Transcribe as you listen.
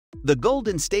The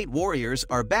Golden State Warriors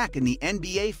are back in the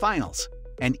NBA Finals,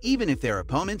 and even if their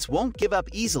opponents won't give up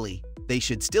easily, they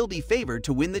should still be favored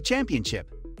to win the championship.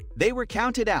 They were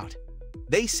counted out.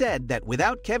 They said that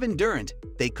without Kevin Durant,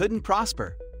 they couldn't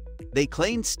prosper. They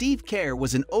claimed Steve Kerr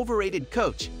was an overrated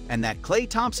coach and that Klay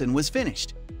Thompson was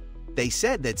finished. They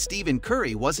said that Stephen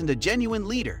Curry wasn't a genuine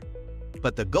leader.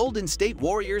 But the Golden State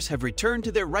Warriors have returned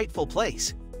to their rightful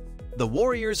place. The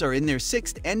Warriors are in their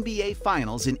 6th NBA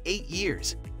Finals in 8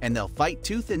 years, and they'll fight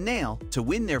tooth and nail to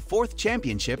win their 4th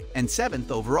championship and 7th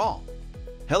overall.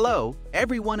 Hello,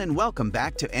 everyone, and welcome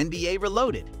back to NBA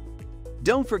Reloaded.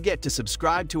 Don't forget to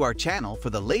subscribe to our channel for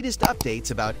the latest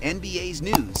updates about NBA's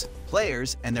news,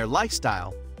 players, and their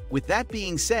lifestyle. With that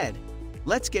being said,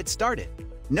 let's get started.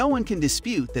 No one can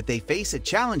dispute that they face a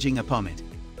challenging opponent.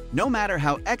 No matter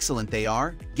how excellent they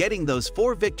are, getting those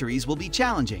 4 victories will be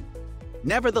challenging.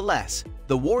 Nevertheless,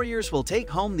 the Warriors will take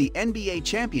home the NBA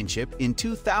championship in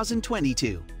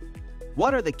 2022.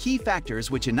 What are the key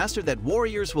factors which answer that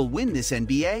Warriors will win this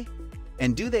NBA?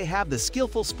 And do they have the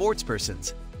skillful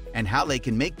sportspersons? And how they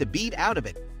can make the beat out of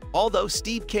it? Although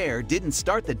Steve Kerr didn't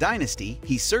start the dynasty,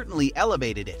 he certainly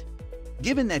elevated it.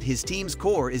 Given that his team's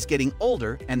core is getting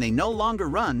older and they no longer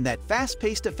run that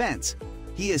fast-paced offense,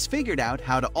 he has figured out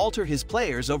how to alter his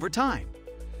players over time.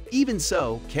 Even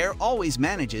so, Kerr always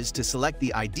manages to select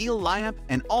the ideal lineup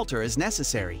and alter as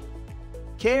necessary.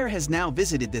 Kerr has now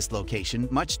visited this location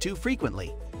much too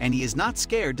frequently, and he is not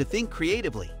scared to think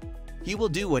creatively. He will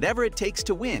do whatever it takes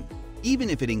to win, even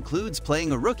if it includes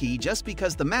playing a rookie just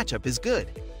because the matchup is good.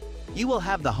 He will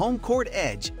have the home court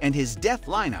edge, and his death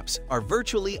lineups are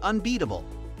virtually unbeatable.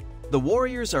 The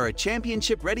Warriors are a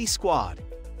championship-ready squad.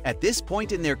 At this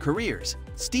point in their careers,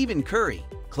 Stephen Curry,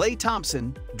 Klay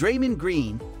Thompson, Draymond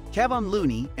Green, Kevin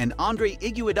Looney, and Andre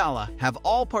Iguodala have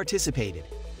all participated.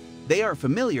 They are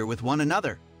familiar with one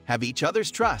another, have each other's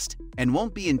trust, and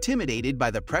won't be intimidated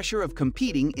by the pressure of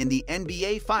competing in the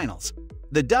NBA Finals.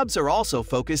 The Dubs are also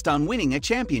focused on winning a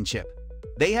championship.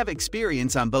 They have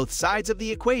experience on both sides of the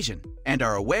equation and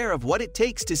are aware of what it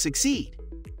takes to succeed.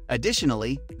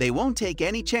 Additionally, they won't take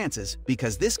any chances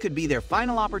because this could be their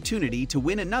final opportunity to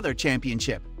win another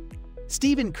championship.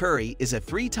 Stephen Curry is a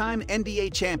 3-time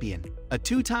NBA champion, a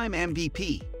 2-time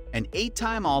MVP, an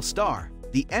 8-time All-Star,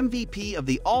 the MVP of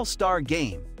the All-Star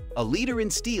Game, a leader in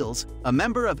steals, a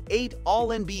member of 8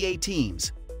 All-NBA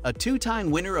teams, a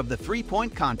 2-time winner of the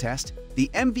three-point contest,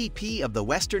 the MVP of the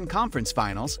Western Conference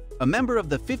Finals, a member of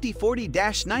the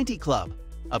 50-40-90 Club,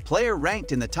 a player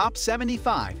ranked in the top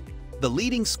 75, the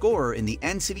leading scorer in the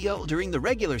NCAA during the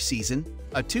regular season,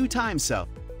 a 2-time so.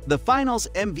 The Finals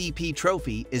MVP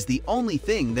trophy is the only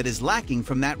thing that is lacking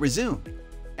from that resume.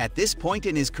 At this point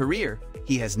in his career,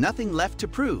 he has nothing left to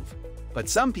prove, but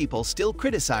some people still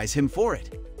criticize him for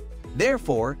it.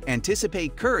 Therefore,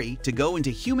 anticipate Curry to go into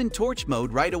Human Torch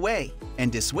mode right away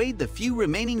and dissuade the few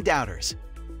remaining doubters.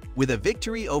 With a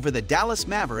victory over the Dallas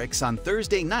Mavericks on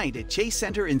Thursday night at Chase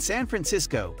Center in San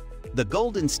Francisco, the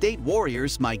Golden State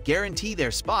Warriors might guarantee their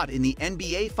spot in the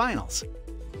NBA Finals.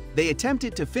 They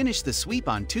attempted to finish the sweep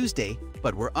on Tuesday,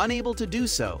 but were unable to do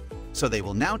so, so they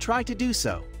will now try to do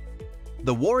so.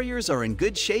 The Warriors are in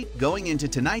good shape going into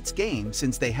tonight's game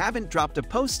since they haven't dropped a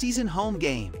postseason home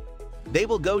game. They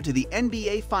will go to the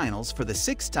NBA Finals for the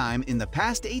 6th time in the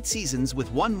past 8 seasons with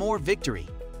 1 more victory.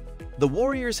 The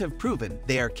Warriors have proven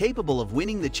they are capable of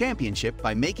winning the championship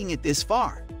by making it this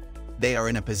far. They are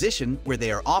in a position where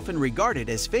they are often regarded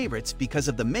as favorites because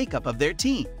of the makeup of their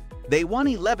team. They won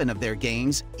 11 of their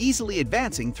games, easily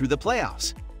advancing through the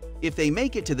playoffs. If they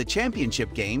make it to the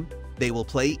championship game, they will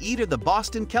play either the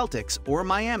Boston Celtics or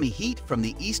Miami Heat from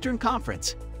the Eastern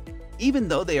Conference. Even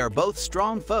though they are both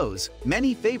strong foes,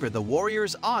 many favor the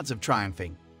Warriors' odds of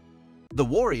triumphing. The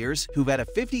Warriors, who've had a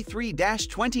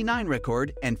 53-29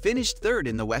 record and finished 3rd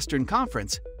in the Western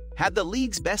Conference, had the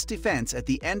league's best defense at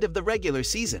the end of the regular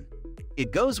season.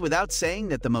 It goes without saying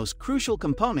that the most crucial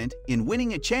component in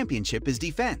winning a championship is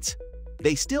defense.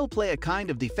 They still play a kind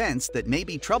of defense that may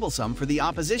be troublesome for the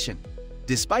opposition.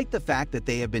 Despite the fact that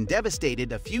they have been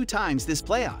devastated a few times this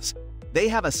playoffs, they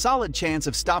have a solid chance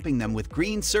of stopping them with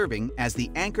Green serving as the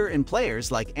anchor and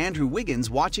players like Andrew Wiggins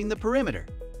watching the perimeter.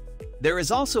 There is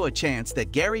also a chance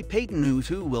that Gary Payton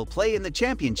will play in the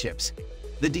championships.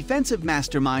 The defensive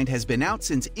mastermind has been out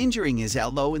since injuring his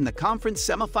elbow in the conference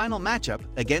semifinal matchup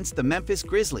against the Memphis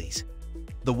Grizzlies.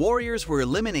 The Warriors were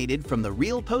eliminated from the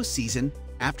real postseason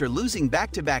after losing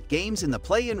back-to-back games in the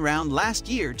play-in round last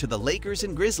year to the Lakers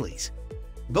and Grizzlies.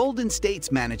 Golden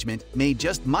State's management made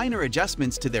just minor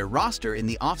adjustments to their roster in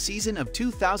the offseason of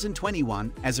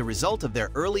 2021 as a result of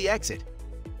their early exit.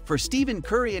 For Stephen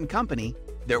Curry and company,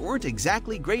 there weren't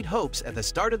exactly great hopes at the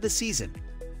start of the season.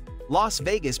 Las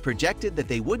Vegas projected that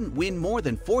they wouldn't win more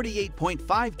than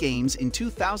 48.5 games in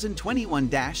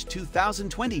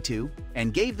 2021-2022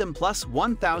 and gave them plus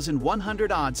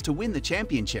 1,100 odds to win the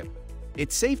championship.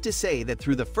 It's safe to say that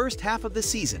through the first half of the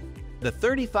season, the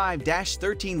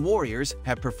 35-13 Warriors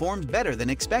have performed better than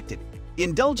expected.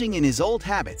 Indulging in his old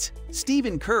habits,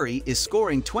 Stephen Curry is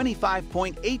scoring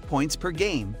 25.8 points per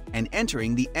game and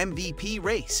entering the MVP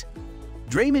race.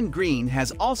 Draymond Green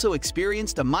has also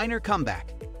experienced a minor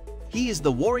comeback. He is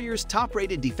the Warriors'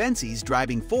 top-rated defense's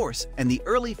driving force and the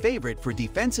early favorite for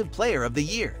Defensive Player of the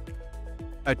Year.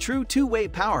 A true two-way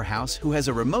powerhouse who has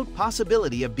a remote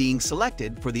possibility of being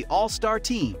selected for the All-Star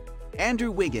team,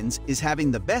 Andrew Wiggins is having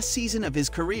the best season of his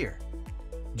career.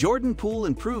 Jordan Poole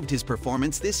improved his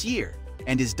performance this year,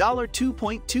 and his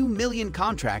 $2.2 million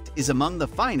contract is among the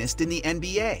finest in the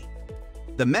NBA.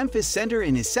 The Memphis center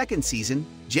in his second season,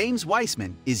 James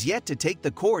Wiseman, is yet to take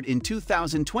the court in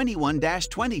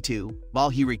 2021-22 while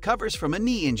he recovers from a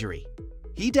knee injury.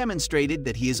 He demonstrated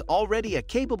that he is already a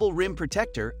capable rim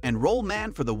protector and role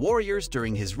man for the Warriors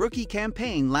during his rookie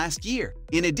campaign last year.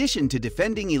 In addition to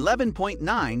defending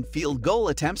 11.9 field goal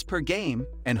attempts per game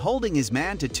and holding his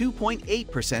man to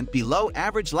 2.8% below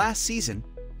average last season,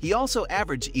 he also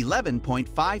averaged 11.5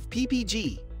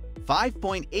 PPG,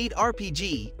 5.8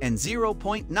 RPG, and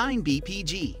 0.9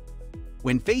 BPG.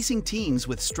 When facing teams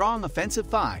with strong offensive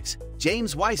fives,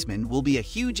 James Wiseman will be a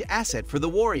huge asset for the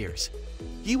Warriors.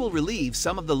 He will relieve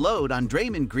some of the load on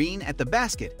Draymond Green at the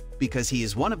basket because he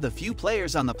is one of the few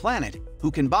players on the planet who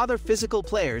can bother physical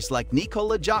players like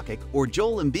Nikola Jokic or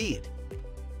Joel Embiid.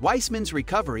 Wiseman's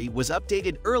recovery was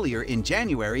updated earlier in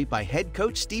January by head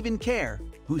coach Stephen Curry,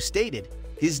 who stated,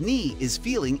 "His knee is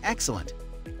feeling excellent.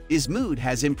 His mood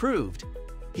has improved.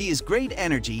 He is great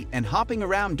energy and hopping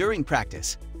around during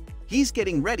practice. He's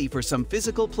getting ready for some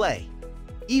physical play.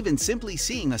 Even simply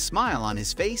seeing a smile on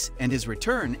his face and his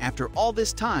return after all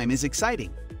this time is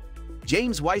exciting."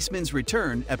 James Wiseman's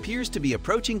return appears to be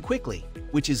approaching quickly,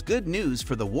 which is good news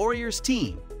for the Warriors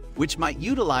team, which might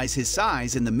utilize his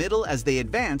size in the middle as they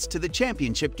advance to the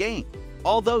championship game.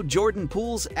 Although Jordan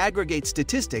Poole's aggregate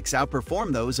statistics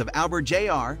outperform those of Albert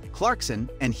J.R. Clarkson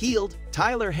and Heald,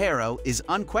 Tyler Herro is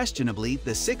unquestionably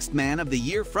the sixth man of the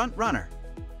year front-runner.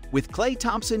 With Klay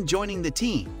Thompson joining the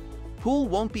team, Poole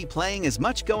won't be playing as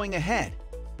much going ahead,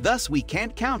 thus we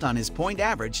can't count on his point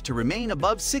average to remain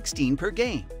above 16 per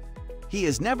game. He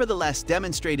has nevertheless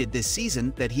demonstrated this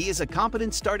season that he is a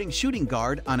competent starting shooting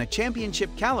guard on a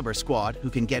championship-caliber squad who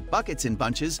can get buckets in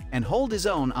bunches and hold his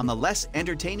own on the less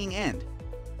entertaining end.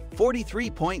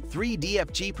 43.3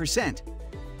 DFG percent.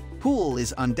 Poole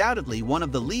is undoubtedly one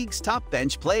of the league's top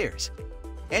bench players.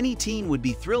 Any team would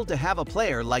be thrilled to have a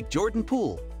player like Jordan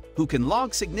Poole, who can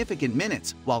log significant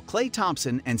minutes while Klay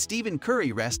Thompson and Stephen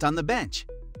Curry rest on the bench.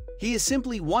 He is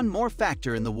simply one more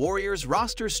factor in the Warriors'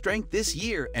 roster strength this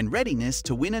year and readiness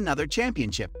to win another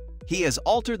championship. He has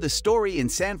altered the story in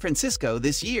San Francisco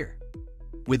this year.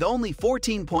 With only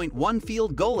 14.1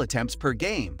 field goal attempts per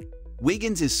game,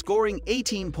 Wiggins is scoring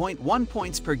 18.1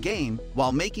 points per game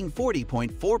while making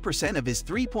 40.4% of his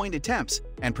three-point attempts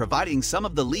and providing some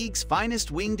of the league's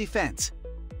finest wing defense.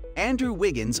 Andrew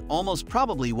Wiggins almost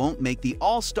probably won't make the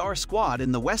All-Star squad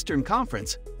in the Western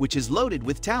Conference, which is loaded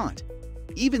with talent.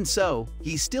 Even so,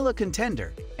 he's still a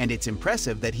contender, and it's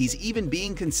impressive that he's even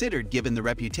being considered given the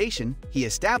reputation he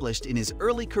established in his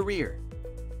early career.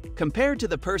 Compared to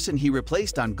the person he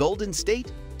replaced on Golden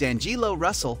State, D'Angelo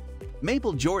Russell,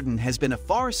 Maple Jordan has been a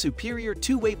far superior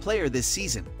two-way player this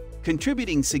season,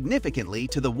 contributing significantly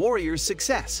to the Warriors'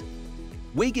 success.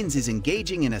 Wiggins is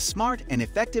engaging in a smart and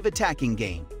effective attacking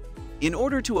game. In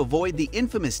order to avoid the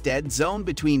infamous dead zone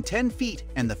between 10 feet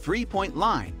and the three-point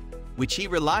line, which he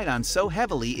relied on so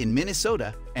heavily in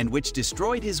Minnesota and which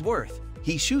destroyed his worth,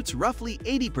 he shoots roughly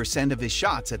 80% of his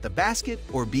shots at the basket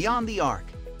or beyond the arc.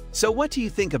 So what do you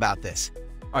think about this?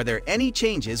 Are there any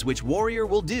changes which Warrior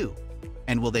will do?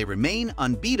 And will they remain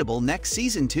unbeatable next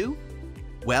season too?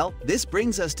 Well, this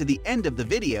brings us to the end of the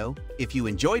video. If you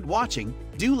enjoyed watching,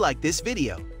 do like this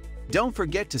video. Don't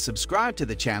forget to subscribe to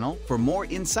the channel for more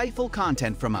insightful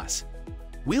content from us.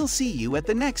 We'll see you at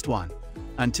the next one.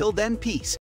 Until then, peace.